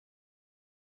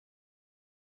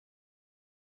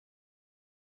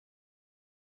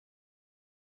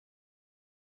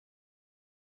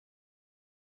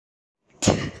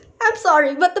I'm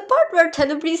sorry, but the part where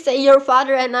Tenebris say your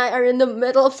father and I are in the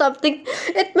middle of something,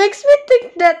 it makes me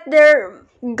think that they're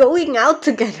going out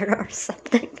together or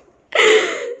something.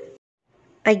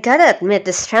 I gotta admit,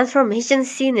 this transformation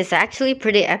scene is actually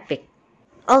pretty epic.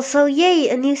 Also, yay,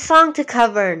 a new song to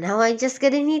cover. Now I just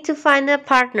gonna need to find a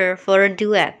partner for a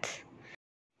duet.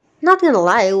 Not gonna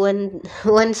lie, when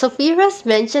Sophiras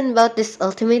mentioned about this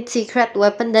ultimate secret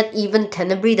weapon that even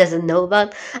Tenebris doesn't know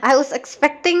about, I was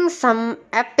expecting some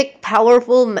epic,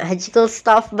 powerful, magical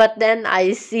stuff, but then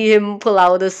I see him pull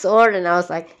out a sword and I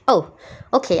was like, oh,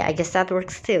 okay, I guess that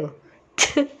works too.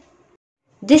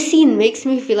 This scene makes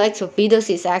me feel like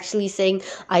Sophidos is actually saying,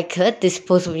 I could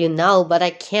dispose of you now, but I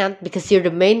can't because you're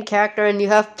the main character and you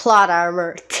have plot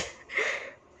armor.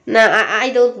 Nah,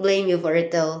 I don't blame you for it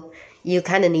though. You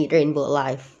kinda need Rainbow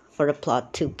alive for the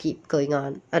plot to keep going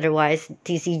on. Otherwise,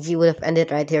 TCG would have ended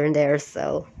right here and there,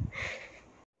 so...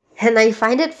 And I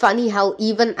find it funny how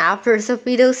even after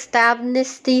Sophido stabbed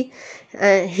Nisty,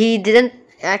 he didn't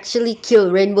actually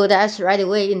kill Rainbow Dash right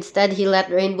away. Instead, he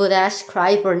let Rainbow Dash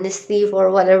cry for Nisty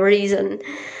for whatever reason.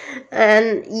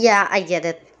 And yeah, I get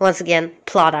it. Once again,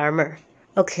 plot armor.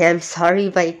 Okay, I'm sorry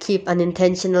if I keep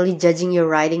unintentionally judging your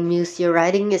writing, Muse. Your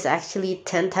writing is actually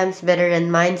 10 times better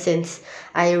than mine since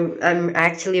I'm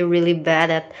actually really bad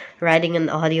at writing an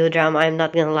audio drama, I'm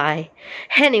not gonna lie.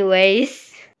 Anyways...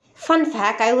 Fun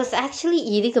fact, I was actually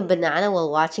eating a banana while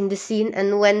watching the scene,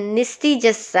 and when Nisty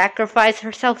just sacrificed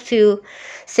herself to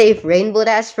save Rainbow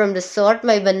Dash from the sword,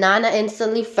 my banana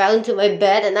instantly fell into my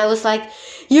bed, and I was like,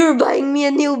 you're buying me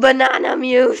a new banana,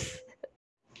 Muse!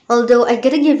 Although I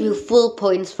gotta give you full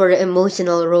points for the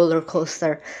emotional roller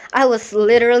coaster. I was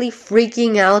literally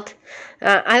freaking out.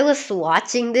 I was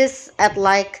watching this at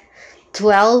like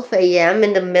 12 a.m.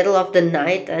 in the middle of the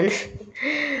night, and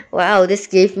wow, this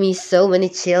gave me so many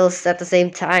chills at the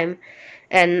same time.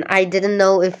 And I didn't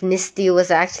know if Nisty was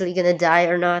actually gonna die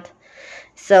or not.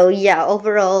 So yeah,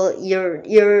 overall,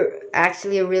 you're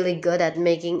actually really good at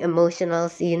making emotional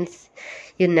scenes.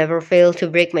 You never fail to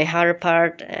break my heart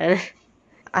apart, and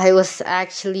I was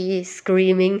actually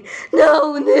screaming,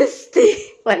 no, Nisty,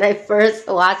 when I first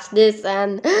watched this,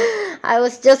 and I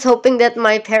was just hoping that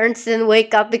my parents didn't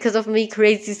wake up because of me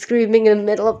crazy screaming in the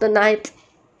middle of the night.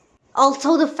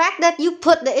 Also, the fact that you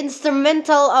put the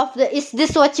instrumental of the Is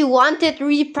This What You Wanted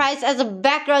reprise as a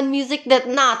background music did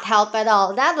not help at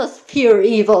all. That was pure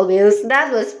evil, Muse.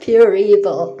 That was pure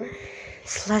evil.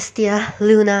 Celestia,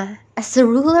 Luna, as the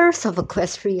rulers of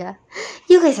Equestria,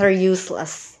 you guys are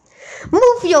useless.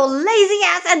 Move your lazy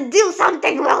ass and do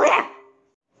something, will ya?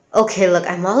 Okay, look,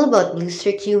 I'm all about blue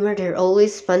streak humor. They're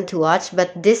always fun to watch,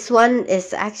 but this one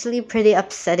is actually pretty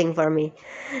upsetting for me.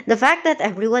 The fact that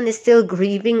everyone is still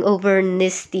grieving over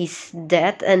Nisty's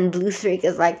death and blue streak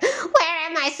is like, where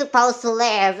am I supposed to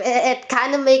live? It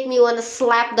kind of make me want to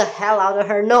slap the hell out of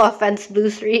her. No offense, blue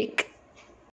streak.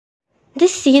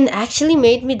 This scene actually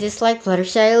made me dislike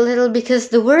Fluttershy a little because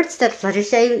the words that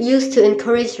Fluttershy used to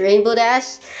encourage Rainbow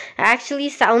Dash actually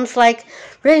sounds like,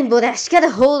 Rainbow Dash, get a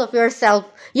hold of yourself.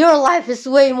 Your life is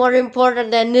way more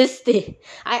important than Nisty.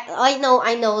 I know,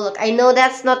 look, I know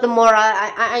that's not the moral,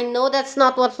 I know that's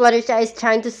not what Fluttershy is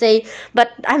trying to say,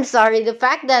 but I'm sorry, the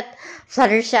fact that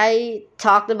Fluttershy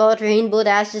talked about Rainbow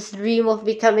Dash's dream of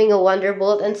becoming a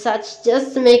Wonderbolt and such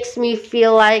just makes me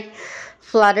feel like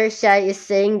Fluttershy is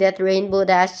saying that Rainbow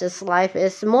Dash's life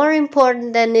is more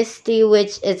important than Nisty,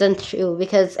 which isn't true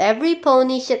because every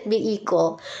pony should be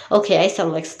equal. Okay, I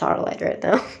sound like Starlight right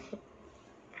now.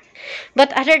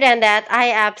 But other than that,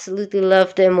 I absolutely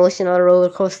love the emotional roller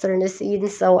coaster in the scene,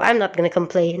 so I'm not gonna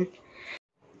complain.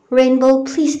 Rainbow,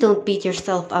 please don't beat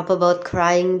yourself up about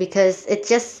crying because it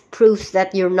just proves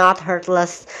that you're not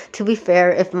hurtless. To be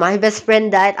fair, if my best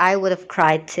friend died, I would have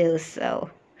cried too, so...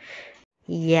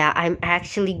 Yeah, I'm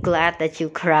actually glad that you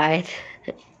cried.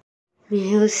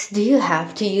 Muse, do you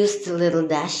have to use the little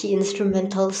dashy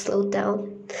instrumental slowed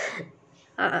down?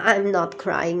 I'm not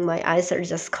crying, my eyes are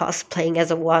just cosplaying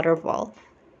as a waterfall.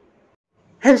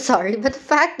 I'm sorry, but the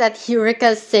fact that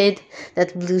Eureka said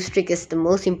that Blue Streak is the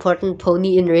most important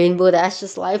pony in Rainbow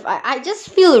Dash's life, I just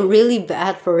feel really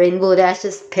bad for Rainbow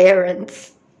Dash's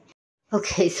parents.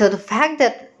 Okay, so the fact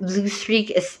that Blue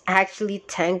Streak is actually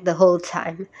tanked the whole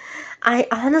time, I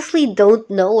honestly don't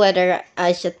know whether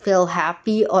I should feel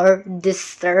happy or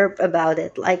disturbed about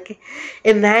it. Like,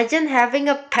 imagine having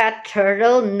a pet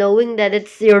turtle knowing that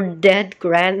it's your dead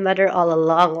grandmother all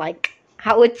along. Like,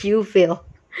 how would you feel?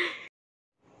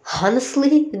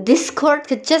 Honestly, Discord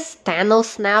could just Thanos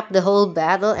snap the whole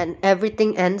battle and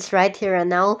everything ends right here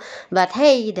and now. But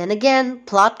hey, then again,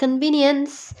 plot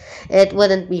convenience. It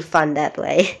wouldn't be fun that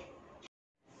way.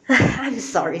 I'm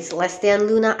sorry, Celestia and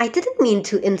Luna. I didn't mean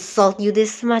to insult you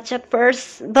this much at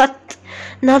first, but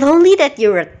not only that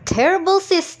you're a terrible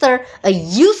sister, a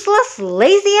useless,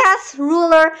 lazy-ass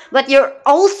ruler, but you're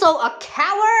also a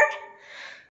coward?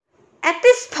 At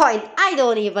this point, I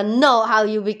don't even know how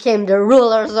you became the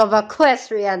rulers of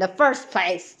Equestria in the first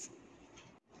place.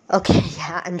 Okay,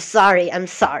 yeah, I'm sorry.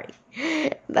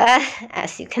 But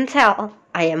as you can tell,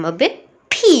 I am a bit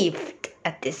peeved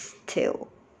at this too.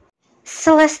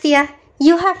 Celestia,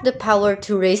 you have the power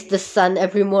to raise the sun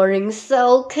every morning,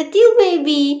 so could you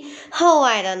maybe, oh,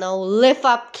 I don't know, lift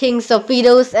up King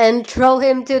Sophitos and throw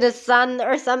him to the sun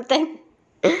or something?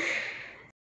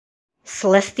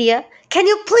 Celestia, can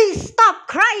you please stop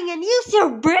crying and use your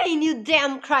brain, you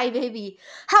damn crybaby?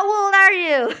 How old are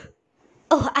you?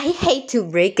 Oh, I hate to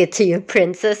break it to you,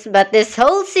 princess, but this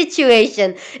whole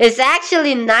situation is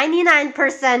actually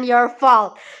 99% your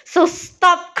fault. So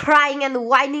stop crying and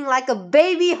whining like a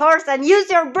baby horse and use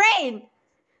your brain!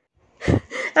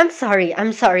 I'm sorry.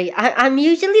 I'm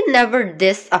usually never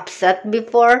this upset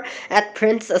before at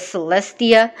Princess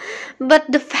Celestia,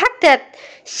 but the fact that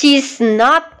she's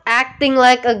not acting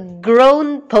like a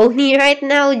grown pony right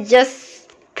now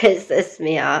just pisses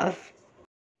me off.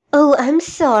 Oh, I'm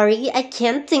sorry. I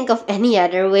can't think of any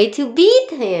other way to beat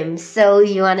him. So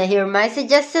you wanna hear my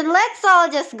suggestion? Let's all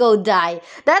just go die.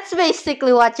 That's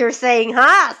basically what you're saying,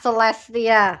 huh,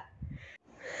 Celestia?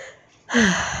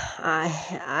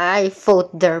 I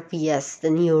vote Derpy as the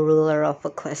new ruler of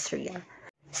Equestria.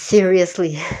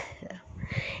 Seriously,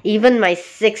 even my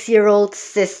 6-year-old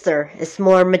sister is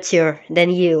more mature than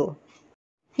you.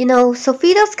 You know,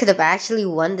 Sophitos could have actually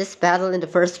won this battle in the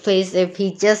first place if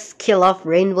he just killed off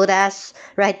Rainbow Dash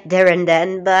right there and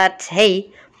then, but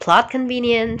hey, plot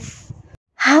convenience.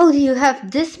 How do you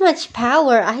have this much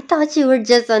power? I thought you were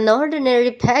just an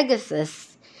ordinary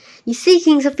Pegasus. You see,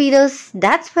 King Sophitos,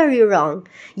 that's where you're wrong.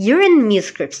 You're in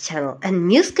Musescript's channel, and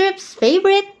Musescript's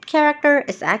favorite character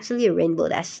is actually Rainbow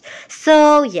Dash.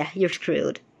 So yeah, you're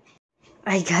screwed.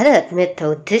 I gotta admit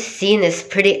though, this scene is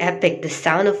pretty epic. The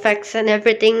sound effects and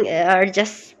everything are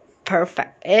just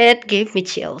perfect. It gave me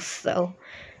chills, so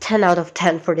 10 out of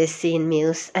 10 for this scene,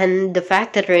 Muse. And the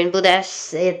fact that Rainbow Dash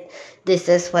said, this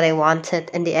is what I wanted,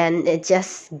 in the end, it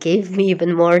just gave me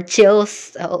even more chills,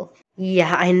 so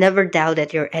yeah, I never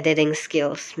doubted your editing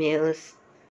skills, Muse.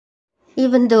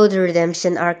 Even though the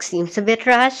redemption arc seems a bit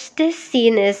rushed, this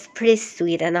scene is pretty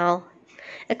sweet and all.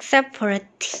 Except for a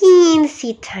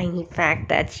teensy tiny fact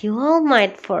that you all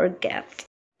might forget.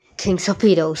 King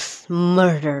Sophitos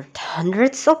murdered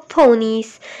hundreds of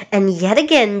ponies, and yet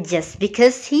again, just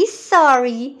because he's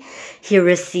sorry, he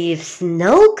receives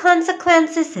no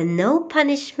consequences and no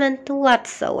punishment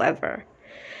whatsoever.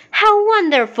 How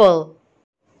wonderful!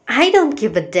 I don't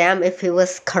give a damn if he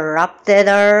was corrupted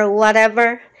or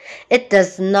whatever. It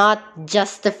does not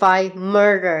justify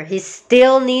murder. He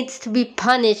still needs to be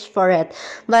punished for it.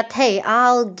 But hey,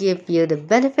 I'll give you the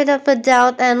benefit of the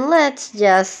doubt and let's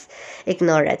just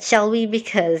ignore it, shall we?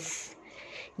 Because,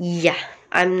 yeah,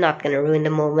 I'm not gonna ruin the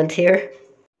moment here.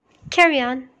 Carry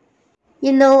on.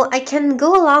 You know, I can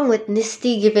go along with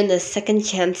Nisty given a second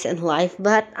chance in life,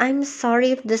 but I'm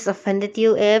sorry if this offended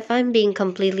you. If I'm being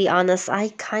completely honest, I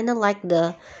kinda like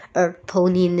the Earth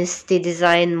Pony Nisty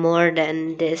design more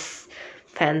than this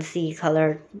fancy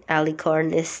colored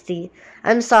alicorn Nisty.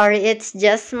 I'm sorry, it's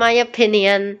just my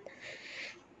opinion.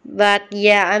 But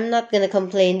yeah, I'm not gonna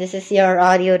complain. This is your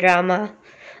audio drama.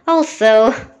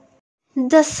 Also,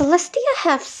 does Celestia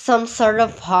have some sort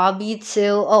of hobby to,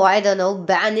 oh, I don't know,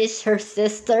 banish her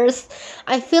sisters?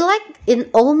 I feel like in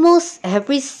almost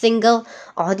every single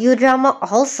audio drama,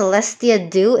 all Celestia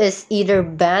do is either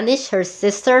banish her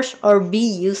sisters or be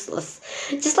useless.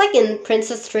 Just like in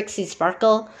Princess Trixie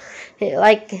Sparkle,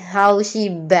 like how she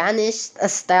banished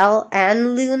Estelle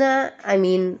and Luna. I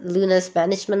mean, Luna's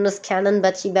banishment was canon,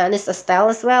 but she banished Estelle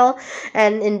as well.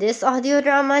 And in this audio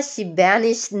drama, she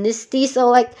banished Nisty, so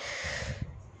like,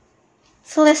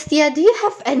 Celestia, do you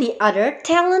have any other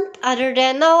talent other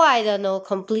than, oh, I don't know,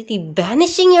 completely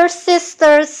banishing your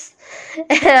sisters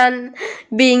and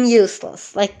being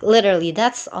useless? Like, literally,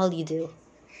 that's all you do.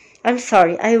 I'm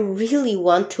sorry, I really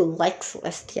want to like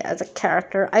Celestia as a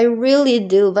character. I really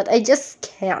do, but I just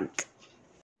can't.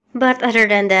 But other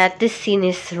than that, this scene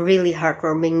is really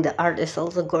heartwarming. The art is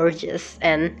also gorgeous,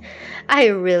 and I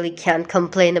really can't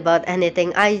complain about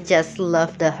anything. I just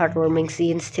love the heartwarming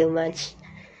scenes too much.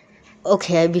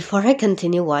 Okay, before I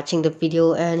continue watching the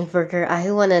video any further, I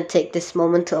wanna take this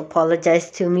moment to apologize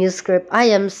to Musescript. I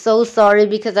am so sorry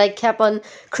because I kept on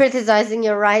criticizing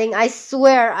your writing. I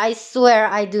swear,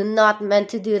 I do not meant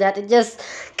to do that. It just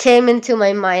came into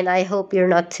my mind. I hope you're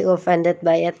not too offended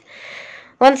by it.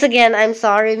 Once again, I'm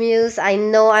sorry, Muse. I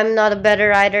know I'm not a better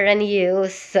writer than you,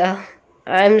 so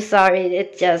I'm sorry.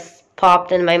 It just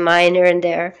popped in my mind here and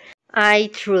there.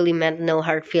 I truly meant no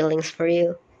hard feelings for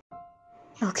you.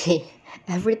 Okay,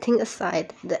 everything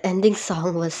aside, the ending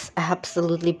song was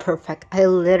absolutely perfect. I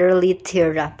literally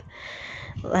teared up.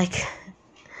 Like,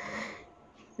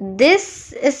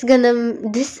 this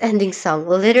ending song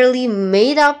literally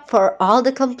made up for all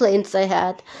the complaints I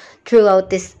had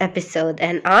throughout this episode.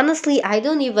 And honestly, I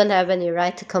don't even have any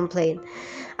right to complain.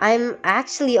 I'm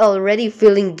actually already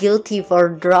feeling guilty for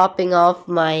dropping off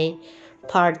my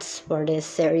parts for this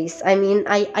series. I mean,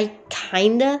 I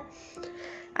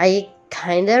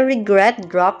kinda regret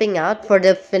dropping out for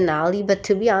the finale, but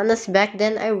to be honest, back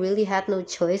then I really had no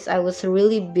choice. I was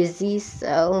really busy,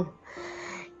 so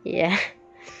yeah.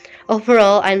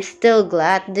 Overall, I'm still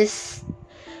glad this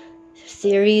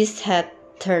series had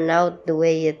turned out the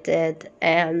way it did.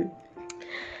 And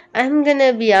I'm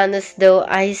gonna be honest though,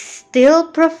 I still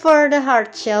prefer the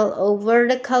heart shell over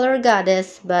the color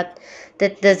goddess, but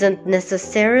that doesn't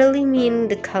necessarily mean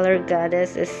the color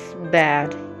goddess is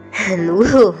bad. And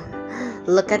woo,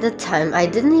 look at the time. I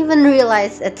didn't even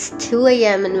realize it's 2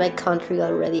 a.m. in my country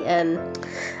already, and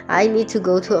I need to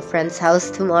go to a friend's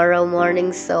house tomorrow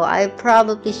morning, so I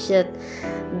probably should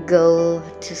go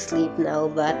to sleep now.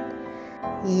 But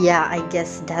yeah, I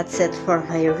guess that's it for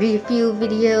my review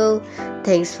video.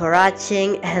 Thanks for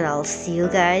watching, and I'll see you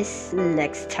guys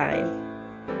next time.